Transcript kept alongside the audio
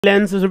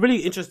Lens. There's a really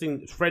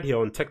interesting thread here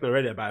on Techno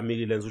Reddit about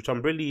Amelie Lens, which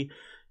I'm really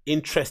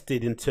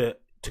interested in to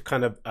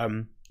kind of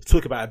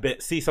talk about a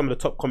bit, see some of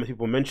the top comments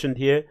people mentioned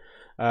here,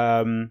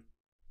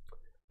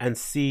 and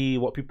see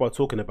what people are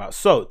talking about.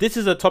 So this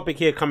is a topic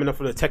here coming up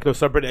from the techno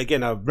subreddit.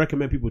 Again, I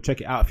recommend people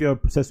check it out if you're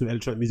obsessed with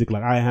electronic music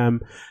like I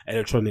am,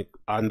 electronic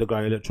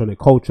underground, electronic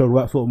culture,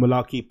 that sort of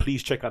malarkey.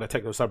 Please check out the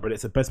techno subreddit.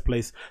 It's the best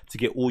place to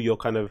get all your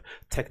kind of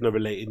techno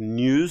related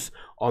news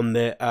on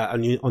there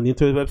on the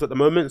internet website at the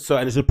moment. So,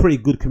 and it's a pretty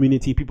good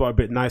community. People are a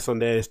bit nice on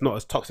there. It's not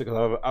as toxic as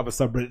other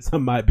subreddits, I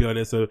might be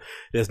honest. So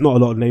there's not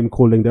a lot of name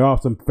calling. There are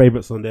some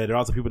favorites on there. There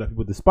are some people that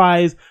people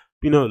despise.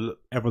 You know,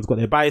 everyone's got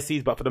their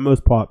biases, but for the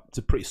most part, it's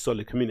a pretty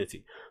solid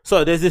community.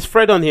 So there's this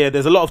thread on here.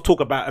 There's a lot of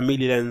talk about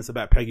Amelie Lens,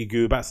 about Peggy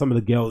Gou, about some of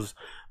the girls,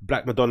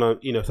 Black Madonna.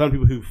 You know, some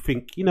people who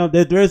think, you know,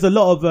 there is a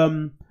lot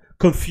of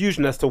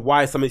confusion as to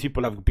why some of these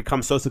people have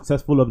become so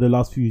successful over the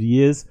last few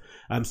years,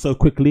 so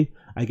quickly.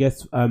 I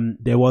guess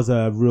there was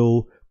a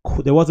real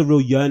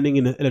yearning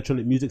in the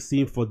electronic music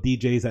scene for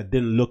DJs that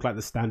didn't look like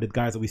the standard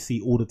guys that we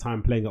see all the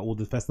time playing at all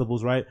the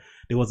festivals, right?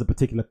 There was a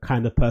particular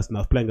kind of person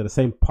that was playing at the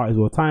same parties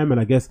all the time, and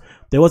I guess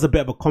there was a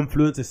bit of a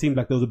confluence. It seemed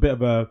like there was a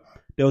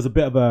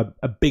bit of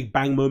a big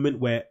bang moment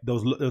where there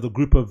was a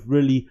group of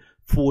really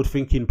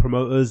forward-thinking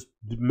promoters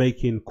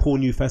making cool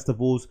new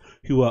festivals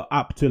who were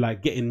up to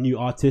like getting new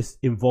artists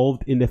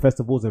involved in their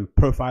festivals and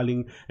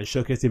profiling and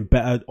showcasing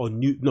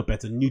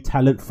new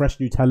talent, fresh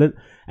new talent.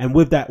 And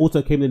with that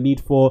also came the need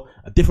for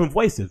different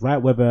voices, right?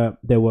 Whether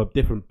there were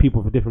different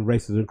people for different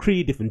races and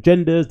creed, different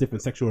genders,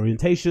 different sexual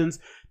orientations.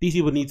 These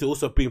people need to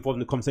also be involved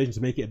in the conversation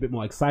to make it a bit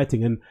more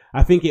exciting. And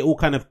I think it all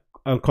kind of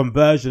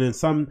conversion, and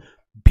some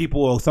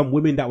people or some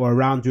women that were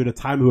around during the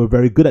time who were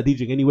very good at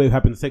DJing anyway, who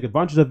happened to take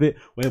advantage of it,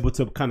 were able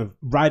to kind of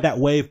ride that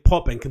wave,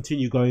 pop, and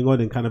continue going on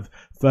and kind of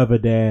further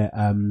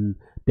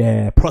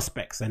their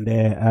prospects and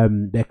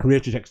their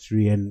career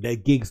trajectory and their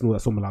gigs and all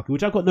that sort of malarkey,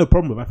 which I've got no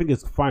problem with. I think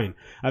it's fine.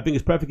 I think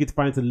it's perfectly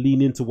fine to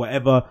lean into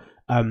whatever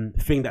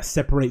thing that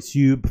separates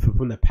you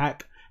from the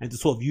pack and to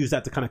sort of use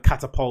that to kind of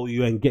catapult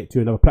you and get to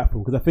another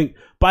platform. Because I think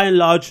by and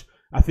large,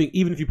 I think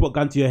even if you put a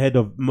gun to your head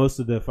of most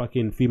of the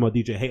fucking female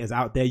DJ haters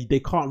out there, they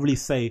can't really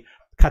say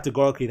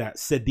categorically that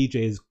said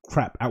DJ is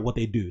crap at what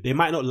they do. They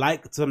might not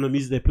like some of the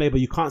music they play,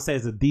 but you can't say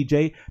as a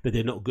DJ that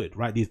they're not good,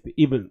 right? These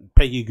even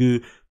Peggy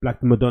Gou,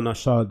 Black Madonna,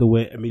 Charlotte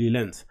DeWitt, Amelie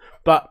Lens.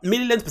 But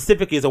Amelie Lens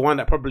specifically is the one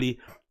that probably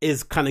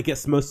kind of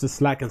gets most of the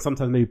slack, and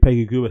sometimes maybe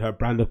Peggy Gou with her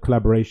brand of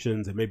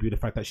collaborations and maybe the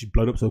fact that she's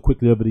blown up so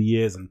quickly over the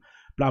years and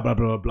blah blah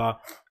blah blah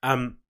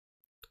blah.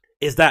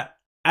 Is that,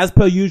 as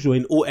per usual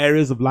in all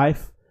areas of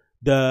life,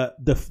 the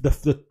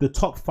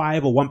top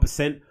 5 or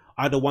 1%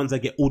 are the ones that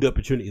get all the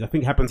opportunities. I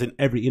think it happens in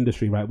every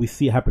industry, right? We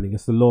see it happening.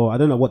 It's the law. I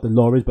don't know what the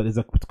law is, but there's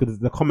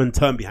a common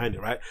term behind it,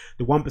 right?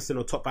 The 1%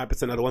 or top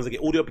 5% are the ones that get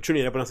all the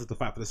opportunity. Everyone else has to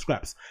fight for the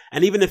scraps.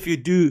 And even if you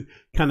do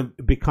kind of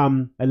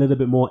become a little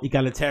bit more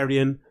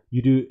egalitarian,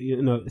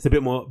 you know, it's a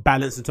bit more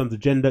balanced in terms of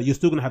gender, you're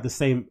still going to have the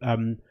same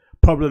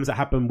problems that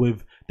happen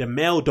with the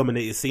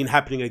male-dominated scene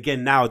happening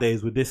again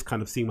nowadays with this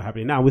kind of scene we're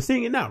happening now. We're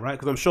seeing it now, right?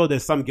 Because I'm sure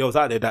there's some girls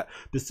out there that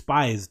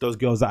despise those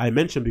girls that I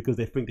mentioned because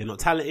they think they're not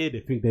talented. They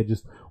think they're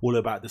just all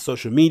about the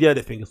social media.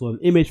 They think it's all an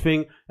image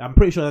thing. I'm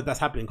pretty sure that that's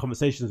happening in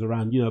conversations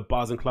around, you know,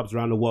 bars and clubs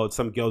around the world.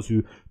 Some girls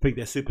who think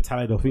they're super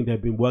talented or think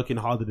they've been working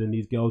harder than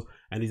these girls,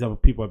 and these other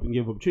people have been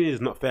given opportunities.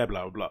 It's not fair,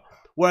 blah, blah, blah.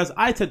 Whereas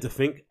I tend to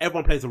think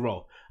everyone plays a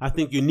role. I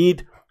think you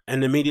need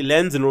an immediate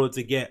lens in order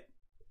to get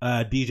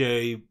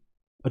DJ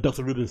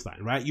Dr.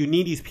 Rubenstein, right? You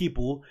need these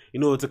people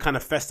in order to kind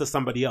of fester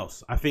somebody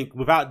else. I think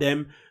without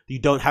them, you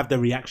don't have the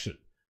reaction.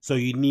 So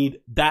you need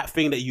that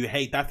thing that you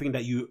hate, that thing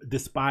that you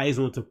despise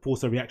in order to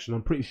force a reaction.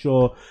 I'm pretty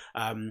sure,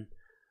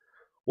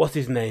 what's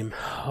his name?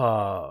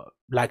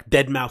 Like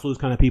Deadmau5, all those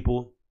kind of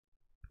people.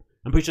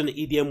 I'm pretty sure in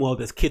the EDM world,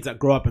 there's kids that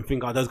grow up and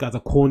think, oh, those guys are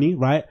corny,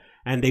 right?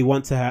 And they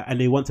want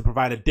to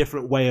provide a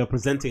different way of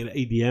presenting an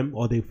EDM,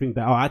 or they think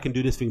that, oh, I can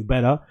do this thing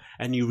better.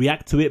 And you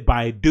react to it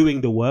by doing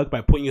the work,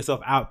 by putting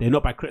yourself out there,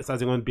 not by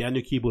criticizing on behind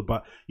your keyboard,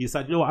 but you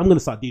decide, you know what, I'm going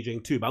to start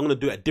DJing too, but I'm going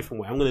to do it a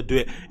different way. I'm going to do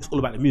it. It's all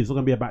about the music. It's not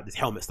going to be about this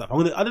helmet stuff.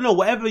 I don't know,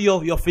 whatever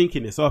your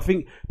thinking is. So I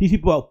think these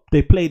people,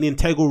 they play an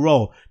integral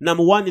role.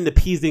 Number one, in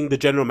appeasing the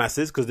general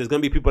masses, because there's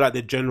going to be people out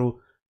there, general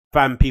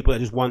fan people that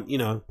just want, you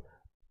know,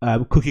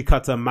 cookie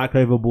cutter,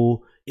 microwavable,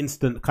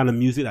 instant kind of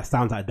music that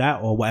sounds like that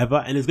or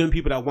whatever, and there's going to be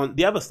people that want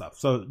the other stuff.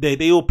 So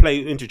they all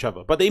play into each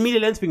other. But the Amelie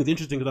Lens thing is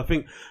interesting because I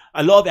think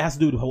a lot of it has to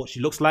do with what she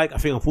looks like. I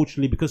think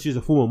unfortunately, because she's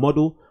a former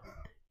model,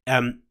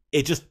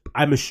 it just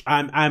I'm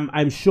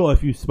sure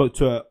if you spoke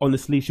to her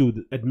honestly, she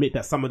would admit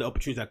that some of the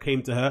opportunities that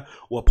came to her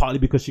were partly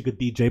because she could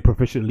DJ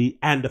proficiently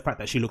and the fact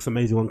that she looks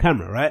amazing on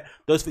camera, right?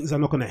 Those things are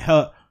not going to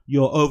hurt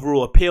your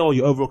overall appeal,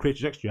 your overall creative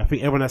trajectory. I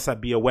think everyone has to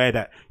be aware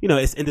that, you know,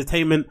 it's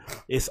entertainment,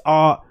 it's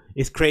art,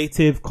 it's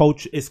creative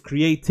culture, it's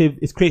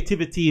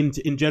creativity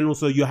in general.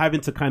 So you're having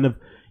to kind of,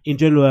 in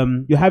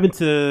general, you're having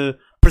to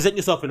present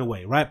yourself in a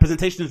way, right?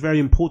 Presentation is very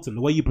important.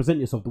 The way you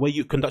present yourself, the way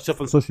you conduct yourself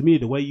on social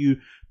media, the way you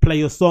play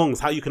your songs,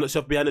 how you conduct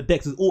yourself behind the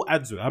decks, is all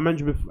adds to it. I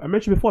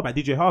mentioned before about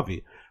DJ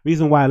Harvey.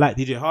 Reason why I like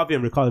DJ Harvey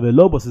and Ricardo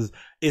Villalobos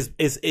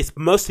is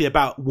mostly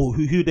about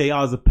who they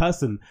are as a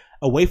person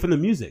away from the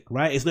music,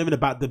 right? It's not even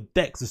about the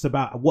decks. It's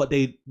about what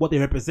they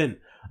represent,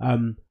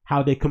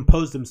 how they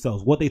compose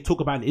themselves, what they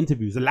talk about in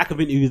interviews, the lack of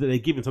interviews that they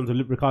give in terms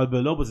of Ricardo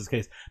Villalobos'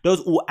 case.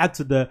 Those all add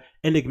to the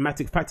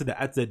enigmatic factor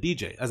that adds to the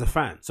DJ as a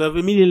fan. So if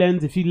Amelie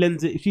Lenz, if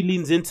she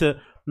leans into,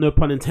 no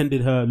pun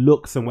intended, her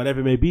looks and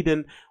whatever it may be,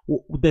 then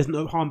there's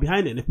no harm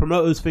behind it. And if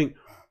promoters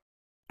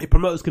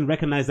can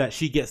recognize that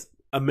she gets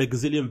a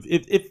megazillion,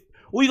 if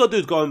all you gotta do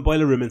is go on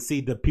Boiler Room and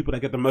see the people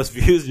that get the most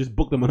views, just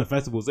book them on a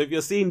festival. So if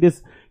you're seeing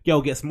this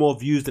girl gets more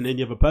views than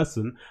any other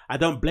person, I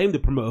don't blame the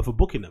promoter for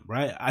booking them,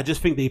 right? I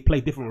just think they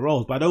play different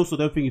roles. But I also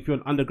don't think if you're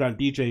an underground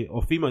DJ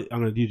or female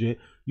underground DJ,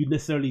 you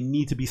necessarily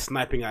need to be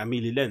sniping at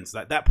Amelie Lenz.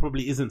 Like, that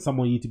probably isn't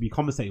someone you need to be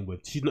conversating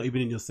with. She's not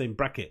even in your same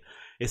bracket.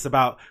 It's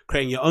about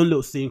creating your own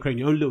little scene, creating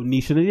your own little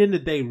niche. And at the end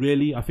of the day,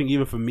 really, I think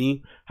even for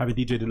me, having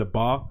DJed in a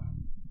bar,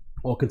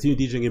 or continue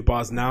DJing in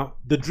bars now,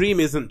 the dream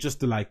isn't just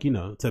to, like, you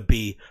know, to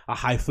be a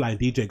high-flying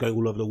DJ going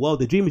all over the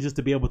world. The dream is just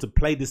to be able to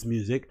play this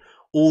music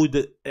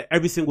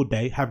every single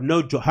day, have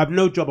no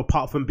job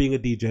apart from being a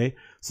DJ,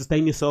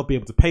 sustain yourself, be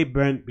able to pay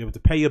rent, be able to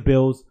pay your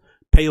bills,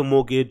 pay your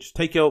mortgage,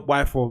 take your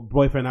wife or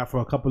boyfriend out for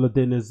a couple of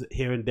dinners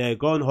here and there,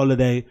 go on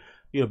holiday,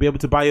 you know, be able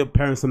to buy your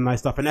parents some nice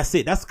stuff, and that's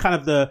it. That's kind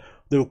of the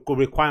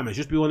requirements.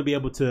 Just want to be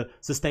able to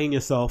sustain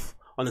yourself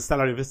on a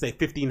salary of, let's say,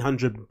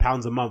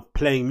 £1,500 a month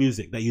playing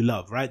music that you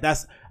love, right?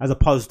 That's as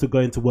opposed to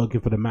going to working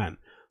for the man.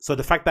 So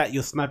the fact that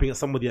you're sniping at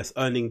somebody that's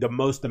earning the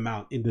most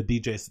amount in the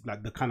DJs,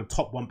 like the kind of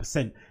top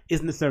 1%,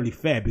 isn't necessarily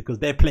fair, because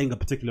they're playing a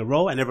particular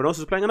role and everyone else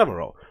is playing another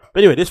role. But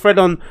anyway, this thread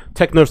on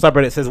Techno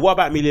subreddit says, what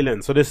about Amelie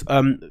Lenz? So this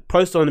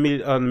post on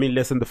Amelie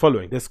Lenz the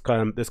following. This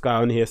guy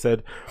on here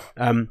said,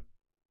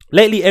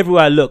 lately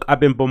everywhere I look,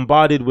 I've been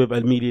bombarded with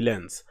Amelie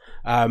Lenz.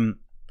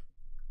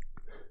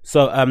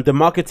 So the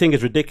marketing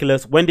is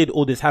ridiculous. When did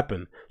all this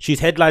happen?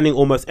 She's headlining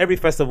almost every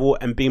festival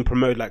and being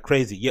promoted like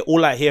crazy. Yet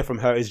all I hear from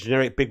her is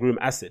generic big room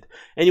acid.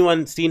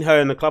 Anyone seen her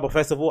in a club or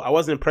festival? I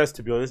wasn't impressed,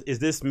 to be honest. Is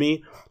this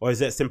me, or is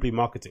that simply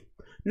marketing?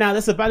 Now,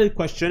 that's a valid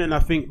question, and I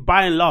think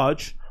by and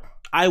large,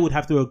 I would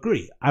have to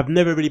agree. I've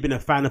never really been a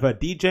fan of her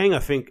DJing. I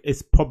think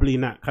it's probably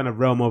in that kind of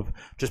realm of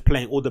just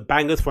playing all the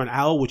bangers for an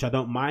hour, which I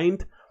don't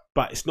mind.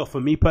 But it's not for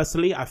me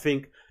personally. I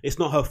think it's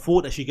not her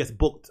fault that she gets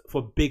booked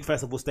for big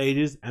festival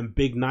stages and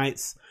big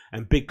nights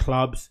and big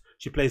clubs.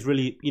 She plays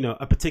really, you know,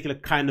 a particular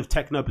kind of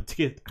techno, a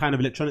particular kind of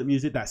electronic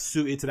music that's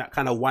suited to that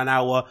kind of 1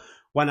 hour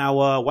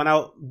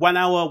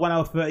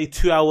 30,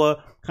 2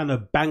 hour kind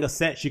of banger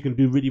set. She can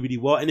do really, really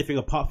well. Anything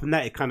apart from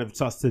that, it kind of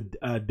starts to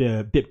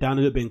dip down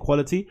a little bit in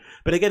quality.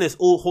 But again, it's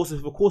all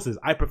horses for courses.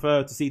 I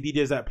prefer to see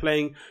DJs that are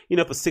playing, you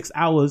know, for 6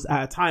 hours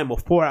at a time or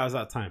 4 hours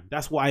at a time.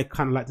 That's what I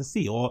kind of like to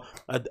see, or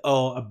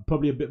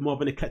probably a bit more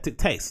of an eclectic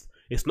taste.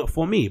 It's not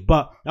for me,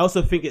 but I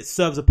also think it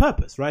serves a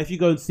purpose, right? If you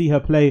go and see her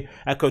play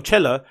at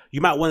Coachella, you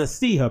might want to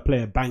see her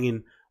play a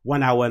banging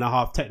 1 hour and a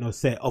half techno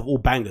set of all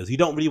bangers. You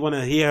don't really want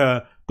to hear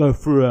her go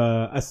through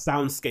a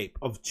soundscape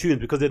of tunes,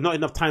 because there's not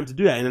enough time to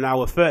do that in an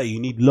hour 30. You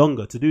need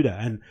longer to do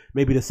that. And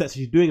maybe the sets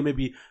she's doing, and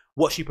maybe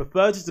what she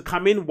prefers is to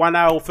come in 1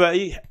 hour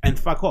 30 and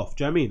fuck off.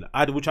 Do you know what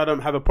I mean? Which I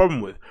don't have a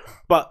problem with.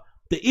 But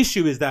the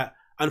issue is that,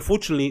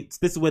 unfortunately,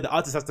 this is where the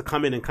artist has to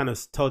come in and kind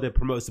of tell their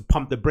promoters to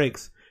pump the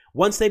brakes.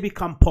 Once they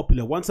become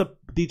popular, once a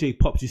DJ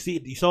pops,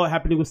 you saw it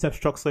happening with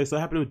Seth Troxler, you saw it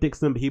happening with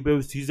Dixon, but he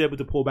was able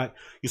to pull back.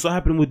 You saw it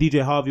happening with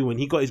DJ Harvey when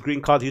he got his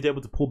green card, he was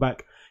able to pull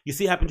back. You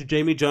see it happen to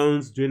Jamie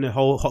Jones during the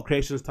whole Hot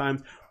Creations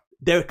times.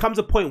 There comes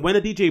a point when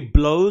a DJ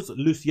blows,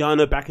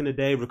 Luciano back in the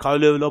day,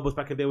 Ricardo Lobos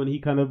back in the day when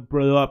he kind of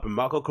blew up, and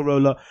Marco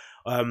Corolla,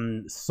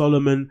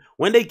 Solomon,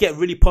 when they get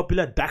really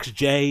popular, Dax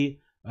J,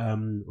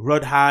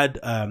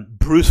 Rodhad,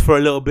 Bruce for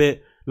a little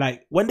bit,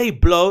 like when they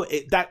blow,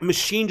 that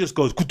machine just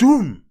goes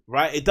kadoom,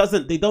 right?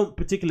 They don't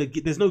particularly,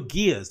 there's no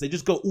gears. They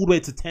just go all the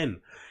way to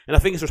 10. And I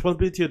think it's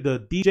responsibility of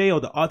the DJ or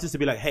the artist to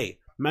be like, hey,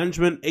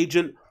 management,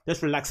 agent,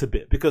 let's relax a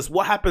bit. Because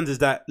what happens is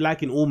that,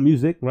 like in all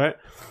music, right?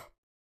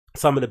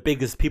 Some of the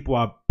biggest people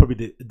are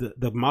probably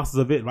the masters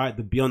of it, right?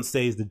 The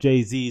Beyoncés, the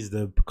Jay-Z's,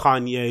 the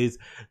Kanye's,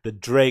 the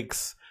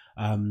Drakes,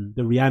 the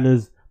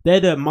Rihanna's. They're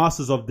the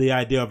masters of the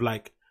idea of,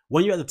 like,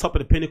 when you're at the top of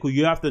the pinnacle,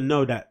 you have to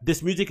know that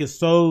this music is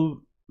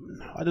so,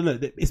 I don't know,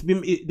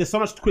 there's so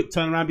much quick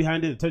turnaround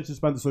behind it. Attention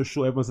spans are so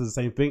short, everyone says the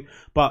same thing.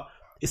 But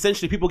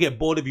essentially, people get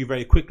bored of you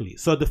very quickly.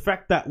 So the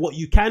fact that what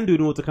you can do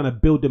in order to kind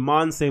of build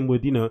demand, same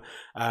with, you know,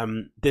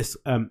 this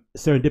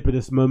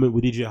serendipitous moment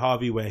with DJ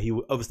Harvey where he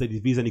overstayed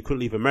his visa and he couldn't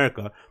leave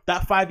America,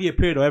 that 5-year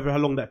period, or however how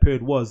long that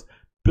period was,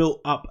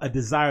 built up a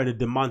desire and a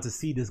demand to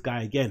see this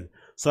guy again.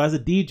 So as a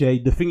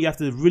DJ, the thing you have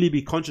to really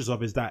be conscious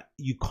of is that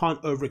you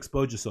can't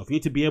overexpose yourself. You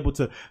need to be able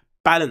to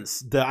balance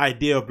the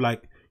idea of,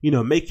 like, you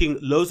know, making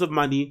loads of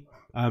money,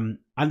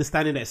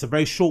 understanding that it's a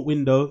very short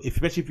window,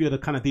 especially if you're the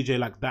kind of DJ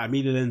like that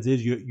Amelie Lenz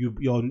is.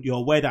 You're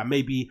aware that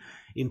maybe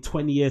in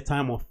 20 years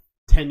time or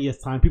 10 years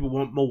time, people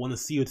want to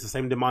see you. It's the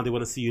same demand they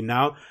want to see you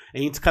now,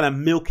 and you need to kind of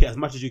milk it as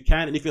much as you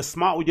can. And if you're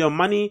smart with your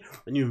money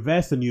and you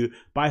invest and you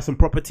buy some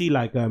property,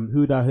 like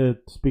who I heard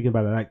speaking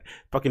about it, like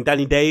fucking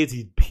Danny Days,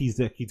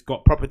 he's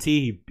got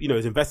property,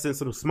 he's invested in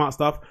some smart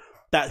stuff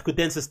that could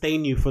then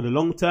sustain you for the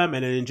long term.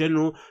 And then in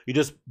general, you're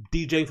just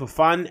DJing for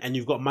fun and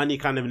you've got money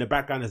kind of in the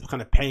background that's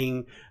kind of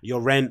paying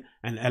your rent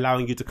and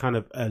allowing you to kind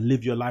of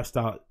live your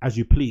lifestyle as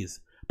you please.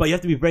 But you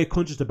have to be very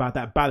conscious about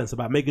that balance,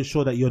 about making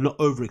sure that you're not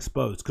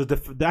overexposed,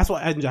 because that's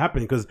what ends up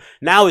happening. Because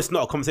now it's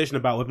not a conversation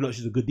about whether or not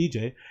she's a good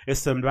DJ.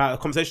 It's about a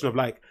conversation of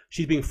like,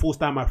 she's being forced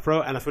down my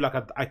throat, and I feel like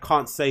I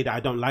can't say that I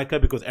don't like her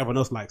because everyone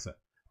else likes her.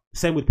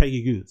 Same with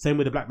Peggy Gou, same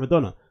with the Black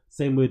Madonna,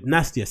 same with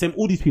Nastia, same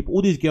all these people,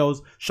 all these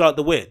girls, Charlotte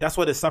the Weird. That's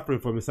what they're suffering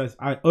from. It's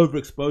like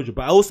overexposure.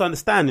 But I also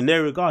understand in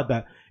their regard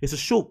that it's a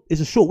short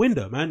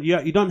window, man.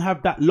 You don't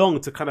have that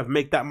long to kind of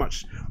make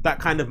that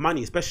kind of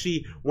money,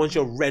 especially once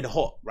you're red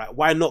hot, right?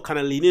 Why not kind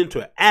of lean into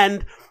it?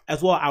 And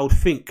as well, I would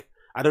think,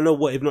 I don't know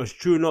what if not it's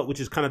true or not, which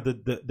is kind of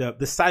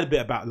the side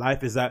bit about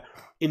life, is that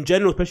in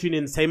general, especially in the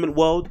entertainment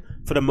world,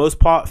 for the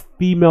most part,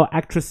 female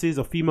actresses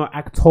or female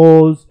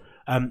actors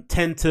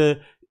tend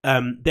to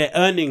their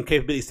earning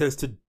capability tends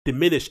to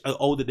diminish the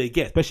older they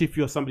get, especially if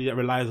you're somebody that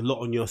relies a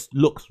lot on your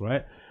looks,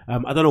 right?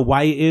 I don't know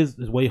why it is.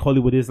 There's way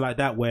Hollywood is like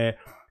that, where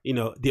in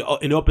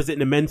the opposite in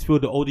the men's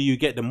field, the older you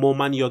get, the more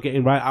money you're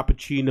getting, right? Al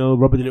Pacino,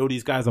 Robert De Niro, all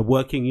these guys are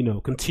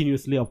working,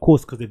 continuously, of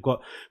course, because they've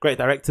got great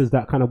directors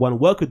that kind of want to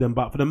work with them.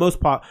 But for the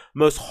most part,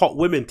 most hot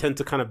women tend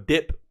to kind of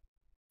dip,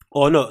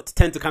 or no,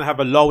 tend to kind of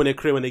have a lull in their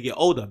career when they get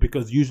older,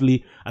 because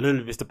usually, I don't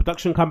know if it's the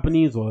production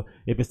companies or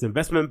if it's the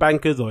investment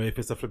bankers or if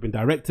it's the flipping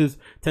directors,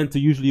 tend to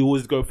usually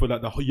always go for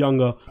like the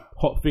younger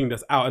hot thing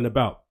that's out and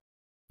about.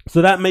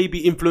 So that may be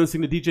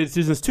influencing the DJ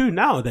decisions too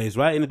nowadays,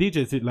 right? In the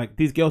DJ, like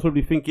these girls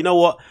probably think, you know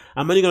what,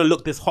 I'm only going to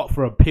look this hot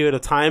for a period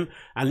of time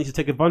and I need to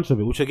take advantage of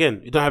it, which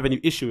again, you don't have any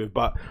issue with.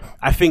 But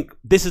I think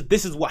this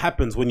is what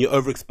happens when you're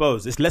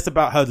overexposed. It's less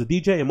about her as a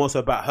DJ and more so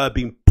about her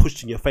being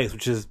pushed in your face,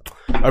 which is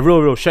a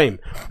real shame.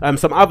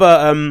 Some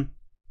other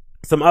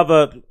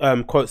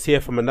quotes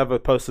here from another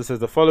poster says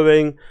the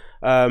following.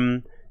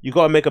 You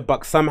got to make a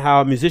buck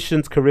somehow.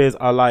 Musicians' careers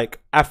are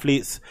like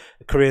athletes'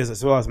 careers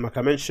as well, as like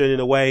I mentioned, in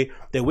a way.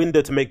 Their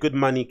window to make good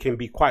money can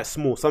be quite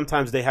small.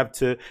 Sometimes they have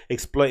to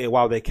exploit it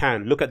while they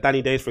can. Look at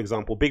Danny Days, for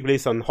example. Big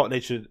release on Hot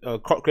Nation,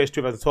 Crop Craze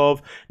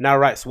 2012. Now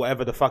writes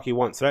whatever the fuck he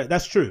wants, right?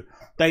 That's true.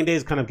 Danny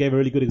Days kind of gave a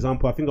really good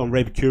example, I think, on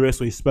Rave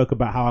Curious, where he spoke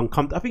about how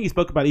uncomfortable, I think he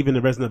spoke about even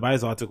the Resident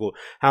Advisor article,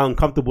 how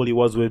uncomfortable he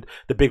was with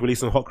the big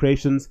release on Hot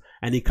Creations,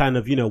 and he kind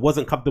of,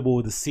 wasn't comfortable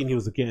with the scene he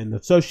was getting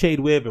associated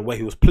with and where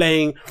he was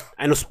playing.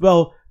 And as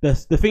well, the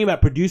thing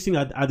about producing,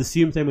 I'd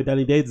assume, same with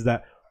Danny Days, is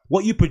that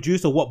what you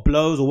produce or what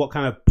blows or what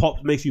kind of pop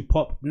makes you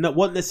pop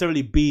won't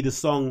necessarily be the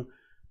song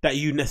that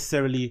you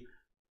necessarily,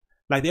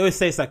 like they always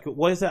say, it's like,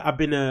 what is it?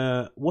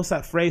 What's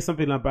that phrase?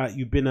 Something like that.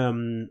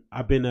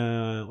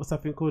 What's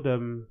that thing called?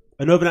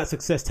 An overnight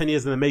success 10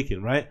 years in the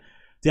making, right?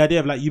 The idea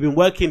of like, you've been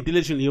working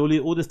diligently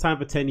all this time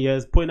for 10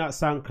 years, putting out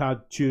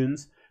SoundCloud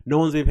tunes. No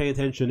one's been paying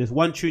attention. There's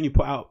one tune you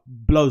put out,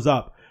 blows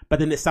up, but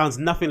then it sounds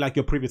nothing like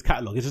your previous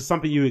catalog. It's just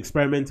something you're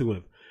experimenting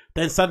with.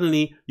 Then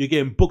suddenly you're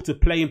getting booked to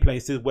play in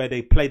places where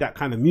they play that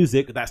kind of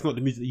music. That's not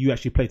the music that you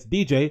actually play to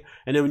DJ.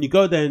 And then when you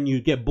go there and you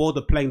get bored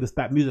of playing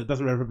that music that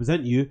doesn't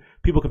represent you,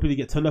 people completely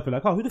get turned off and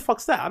like, oh, who the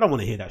fuck's that? I don't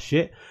want to hear that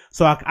shit.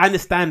 So I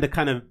understand the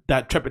kind of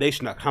that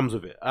trepidation that comes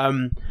with it.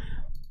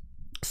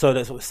 So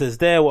that's what it says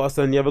there. What else?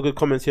 Then you have a good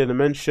comments here to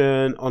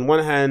mention. On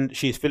one hand,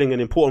 she's filling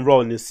an important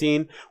role in this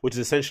scene, which is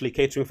essentially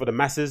catering for the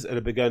masses at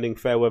the beginning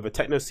fair weather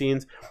techno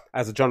scenes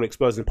as a genre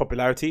explodes in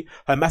popularity.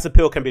 Her mass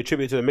appeal can be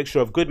attributed to a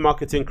mixture of good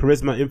marketing,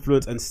 charisma,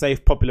 influence, and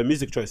safe popular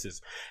music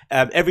choices.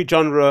 Every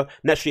genre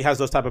naturally has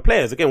those type of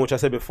players. Again, which I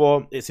said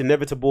before, it's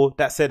inevitable.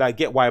 That said, I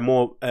get why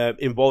more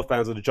involved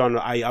fans of the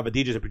genre, i.e. other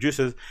DJs and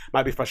producers,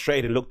 might be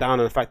frustrated and look down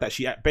on the fact that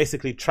she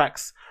basically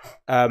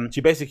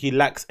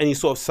lacks any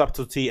sort of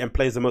subtlety and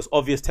plays the most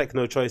obvious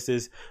techno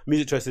choices,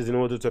 music choices in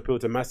order to appeal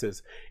to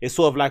masses. It's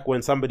sort of like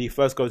when somebody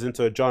first goes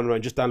into a genre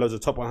and just downloads the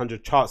top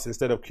 100 charts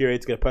instead of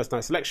curating a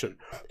personalized selection.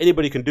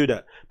 Anybody can do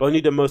that, but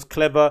only the most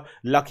clever,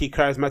 lucky,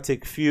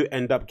 charismatic few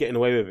end up getting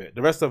away with it.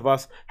 The rest of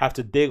us have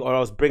to dig or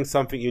else bring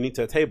something unique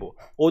to the table.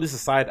 All this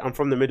aside, I'm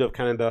from the middle of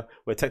Canada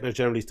where techno is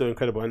generally still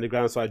incredible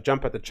underground, so I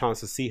jump at the chance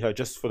to see her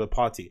just for the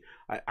party.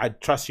 I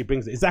trust she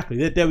brings it.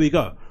 Exactly, there we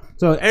go.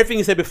 So everything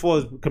you said before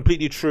is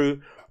completely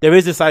true. There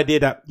is this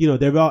idea that,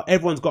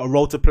 everyone's got a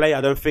role to play.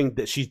 I don't think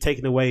that she's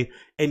taking away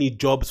any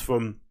jobs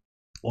from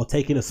or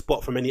taking a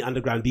spot from any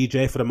underground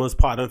DJ. For the most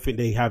part, I don't think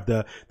they're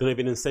not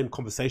even in the same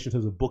conversation in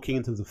terms of booking,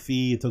 in terms of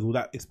fee, in terms of all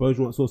that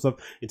exposure, that sort of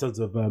stuff, in terms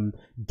of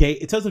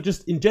in terms of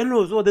just in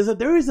general as well.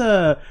 There is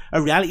a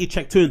reality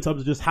check too in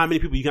terms of just how many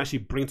people you can actually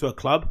bring to a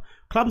club.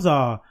 Clubs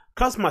are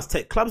clubs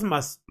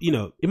must, you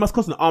know, it must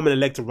cost an arm and a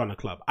leg to run a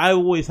club. I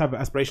always have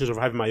aspirations of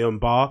having my own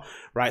bar,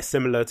 right?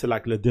 Similar to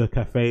like Le Deux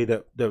Cafe,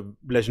 the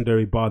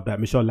legendary bar that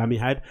Michel Lamy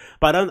had.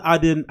 But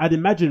I'd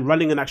imagine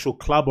running an actual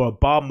club or a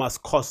bar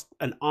must cost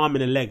an arm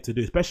and a leg to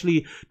do,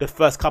 especially the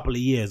first couple of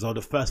years or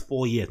the first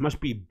 4 years. It must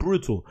be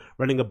brutal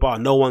running a bar,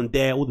 no one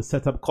there, all the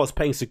setup costs,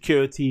 paying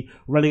security,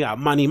 running out of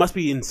money. It must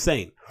be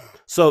insane.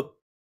 So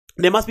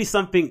there must be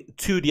something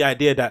to the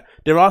idea that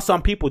there are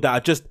some people that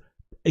are just,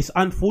 it's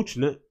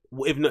unfortunate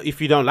if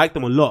you don't like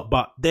them a lot,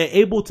 but they're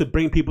able to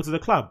bring people to the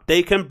club.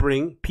 They can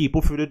bring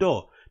people through the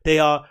door. They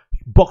are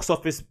box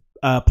office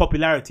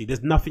popularity.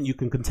 There's nothing you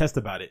can contest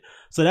about it.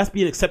 So that's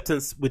been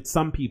acceptance with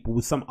some people,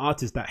 with some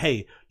artists, that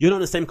hey, you're not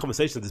in the same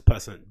conversation as this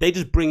person. They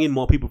just bring in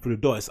more people through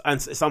the door.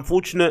 It's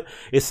unfortunate.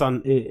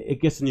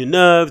 It gets on your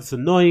nerves. It's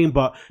annoying,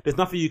 but there's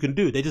nothing you can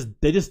do. They're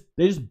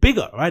just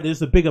bigger, right? They're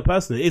just a bigger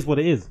person. It is what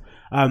it is.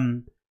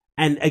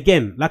 And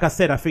again, like I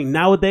said, I think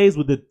nowadays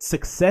with the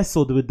success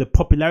or with the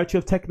popularity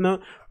of techno,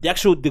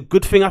 the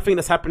good thing I think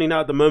that's happening now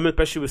at the moment,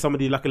 especially with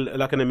somebody like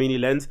an Amelie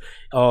Lens,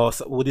 or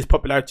with this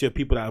popularity of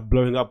people that are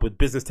blowing up with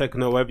business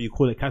techno, whatever you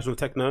call it, casual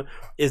techno,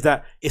 is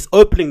that it's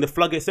opening the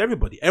floodgates to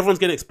everybody. Everyone's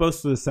getting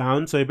exposed to the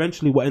sound. So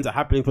eventually what ends up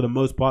happening for the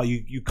most part,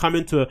 you come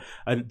into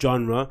a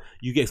genre,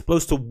 you get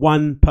exposed to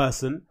one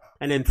person,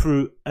 and then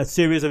through a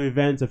series of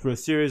events and through a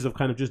series of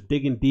kind of just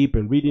digging deep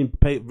and reading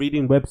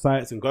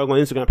websites and going on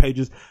Instagram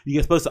pages, you get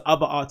exposed to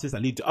other artists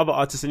that lead to other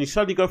artists, and you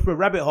suddenly go through a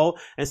rabbit hole,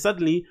 and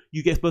suddenly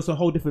you get exposed to a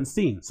whole different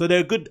scene. So they're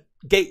a good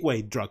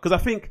gateway drug, because I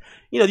think,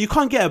 you know, you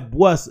can't get a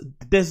worse.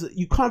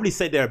 You can't really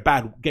say they're a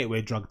bad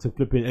gateway drug to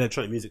flipping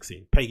electronic music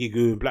scene. Peggy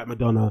Goo, Black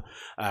Madonna,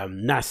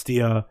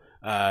 Nastia,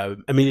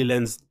 Amelie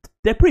Lens.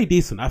 They're pretty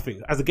decent, I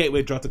think, as a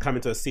gateway drug to come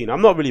into a scene.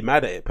 I'm not really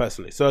mad at it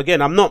personally. So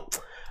again,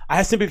 I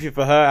have sympathy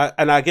for her,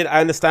 and I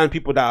understand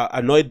people that are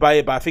annoyed by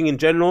it, but I think in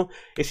general,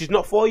 if she's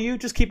not for you,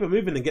 just keep it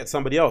moving and get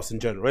somebody else in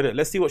general, innit?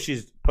 Let's see what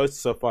she's posted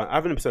so far. I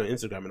haven't posted on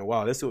Instagram in a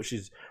while. Let's see what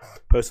she's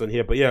posted on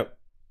here. But yeah,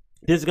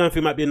 this kind of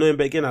thing might be annoying,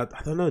 but again, I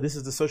don't know. This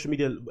is the social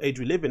media age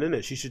we live in,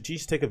 innit? She should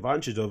take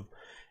advantage of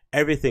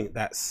everything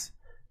that's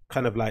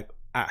kind of like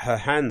at her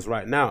hands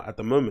right now at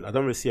the moment. I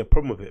don't really see a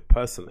problem with it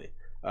personally.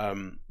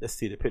 Let's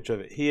see the picture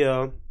of it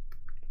here.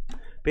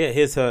 But yeah,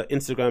 here's her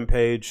Instagram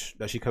page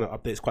that she kind of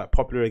updates, quite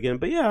popular again.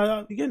 But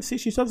yeah, again, see,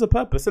 she serves a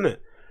purpose, isn't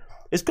it?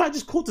 It's quite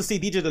just cool to see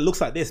DJ that looks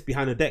like this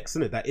behind the decks,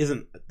 isn't it? That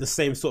isn't the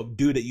same sort of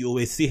dude that you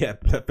always see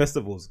at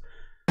festivals.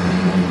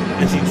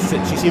 And she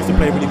seems to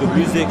play really good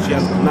music. She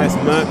has nice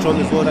merch on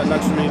as well. That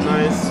looks really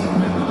nice.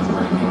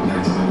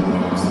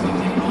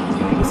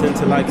 People seem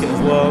to like it as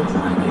well.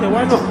 Yeah,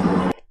 why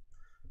not?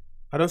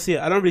 I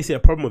don't really see a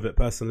problem with it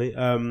personally.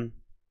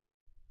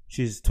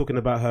 She's talking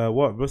about her,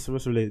 what's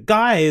related?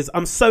 Guys,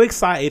 I'm so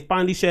excited.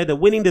 Finally shared the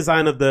winning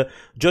design of the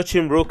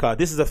Joachim Roca.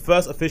 This is the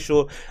first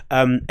official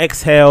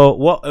Exhale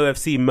What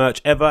OFC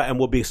merch ever, and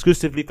will be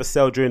exclusively for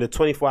sale during the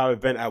 24-hour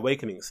event at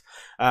Awakenings.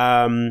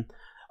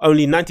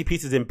 Only 90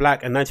 pieces in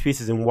black and 90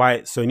 pieces in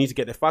white, so you need to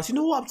get there fast. You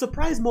know what? I'm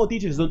surprised more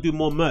DJs don't do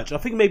more merch. I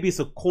think maybe it's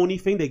a corny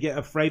thing. They get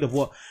afraid of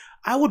what...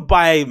 I would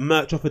buy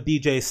merch off a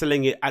DJ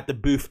selling it at the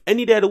booth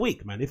any day of the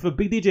week, man. If a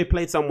big DJ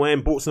played somewhere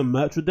and brought some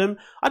merch with them,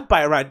 I'd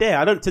buy it right there.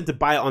 I don't tend to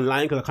buy it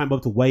online because I can't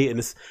bother to wait and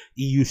it's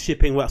EU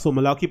shipping, that's all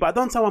malarkey. But I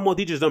don't know why more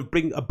DJs don't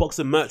bring a box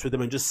of merch with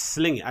them and just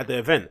sling it at the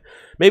event.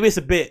 Maybe it's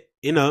a bit,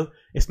 you know,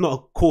 it's not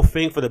a cool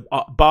thing for the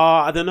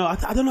bar. I don't know.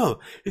 I don't know.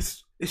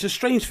 It's a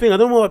strange thing. I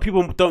don't know why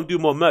people don't do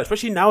more merch,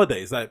 especially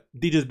nowadays. Like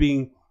DJs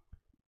being...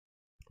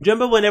 Do you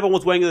remember when everyone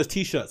was wearing those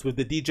t-shirts with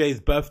the DJ's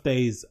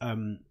birthdays,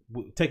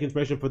 take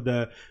inspiration from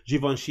the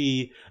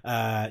Givenchy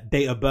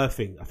date of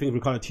birthing? I think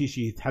Ricardo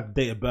Tisci had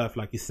the date of birth,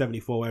 like he's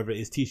 74, whatever it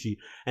is, Tisci.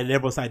 And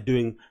everyone started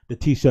doing the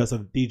t-shirts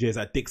of DJs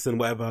like Dixon,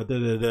 whatever.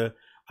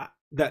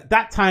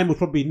 That time was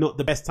probably not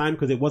the best time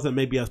because it wasn't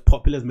maybe as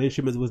popular as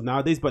mainstream as it was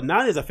nowadays. But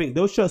nowadays, I think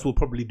those shirts will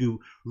probably do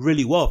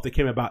really well if they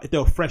came about, if they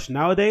were fresh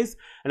nowadays.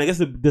 And I guess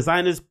the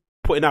designers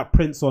putting out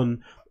prints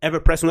on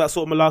Everpress and that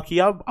sort of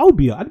malarkey,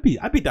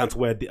 I'd be down to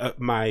wear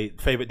my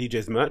favorite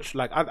DJ's merch.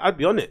 Like I'd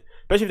be on it,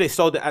 especially if they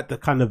sold it at the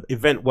kind of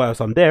event where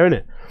I'm there,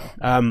 innit?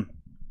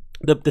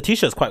 The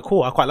t-shirt's quite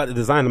cool. I quite like the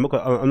design.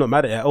 I'm not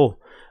mad at it at all.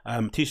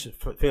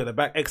 T-shirt thing at the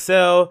back.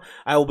 Excel.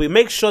 I will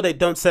make sure they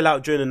don't sell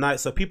out during the night,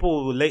 so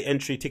people with late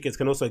entry tickets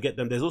can also get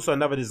them. There's also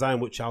another design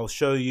which I'll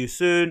show you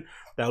soon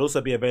that will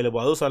also be available.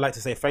 I'd also like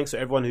to say thanks to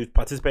everyone who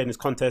participated in this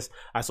contest.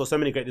 I saw so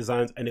many great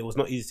designs and it was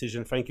not easy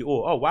decision. Thank you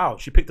all. Oh wow,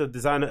 she picked a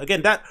designer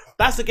again.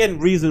 That's again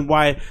reason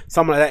why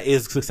someone like that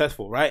is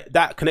successful, right?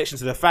 That connection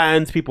to the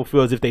fans. People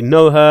feel as if they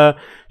know her.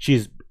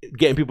 She's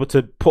getting people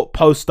to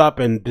post up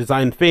and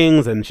design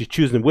things, and she's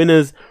choosing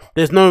winners.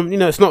 There's no, you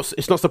know, it's not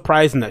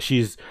surprising that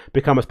she's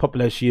become as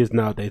popular as she is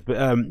nowadays.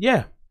 But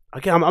yeah,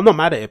 again, I'm not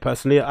mad at it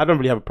personally. I don't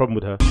really have a problem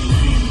with her.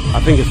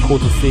 I think it's cool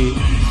to see.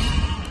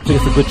 I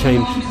think it's a good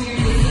change.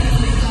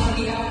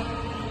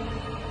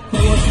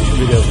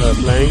 Video of her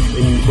playing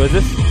in, where's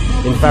this?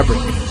 In Fabric.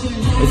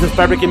 Is this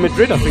Fabric in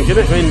Madrid? I think,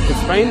 isn't it? In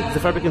Spain? Is it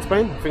Fabric in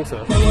Spain? I think so.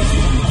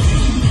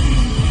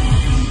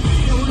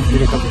 You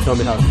didn't come to tell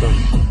me how it's done.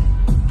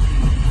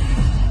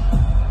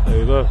 There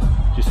you go.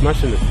 She's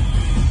smashing it.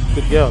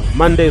 Good girl.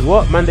 Mondays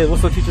what? Mondays,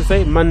 what's the teacher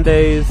say?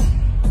 Mondays.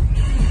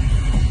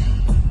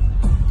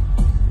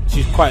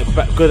 She's quite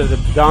good at the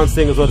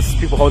dancing as well as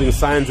people holding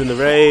signs in the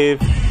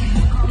rave,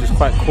 which is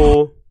quite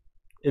cool.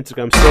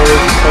 Instagram stories,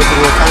 she's posting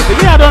all the time.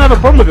 But yeah, I don't have a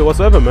problem with it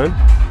whatsoever, man.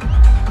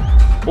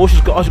 Oh,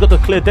 she got the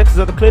clear decks. Is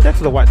that the clear decks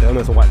or the white decks? Oh, no,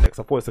 it's a white decks.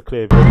 I thought it's a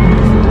clear.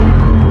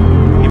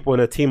 People in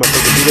her team are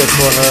taking videos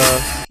for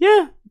her.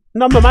 Yeah,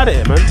 no, I'm not mad at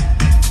it, man.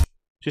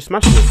 She's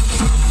smashing it.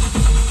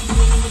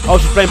 Oh,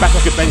 she's playing back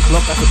like a bench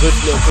block. That's a good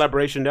little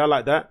collaboration there. I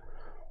like that.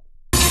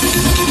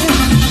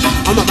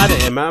 I'm not mad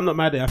at it, man. I'm not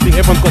mad at it. I think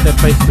everyone's got their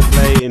place to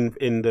play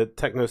in the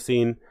techno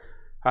scene.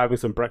 Having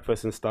some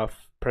breakfast and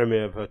stuff.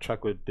 Premiere of her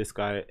track with this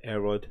guy,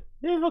 Aerod.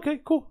 Yeah, okay,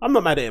 cool. I'm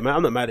not mad at it, man.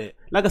 I'm not mad at it.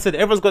 Like I said,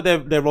 everyone's got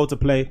their role to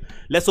play.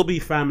 Let's all be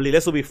family.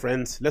 Let's all be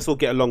friends. Let's all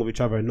get along with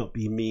each other and not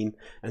be mean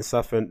and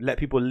stuff. And let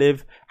people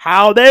live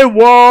how they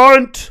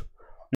want.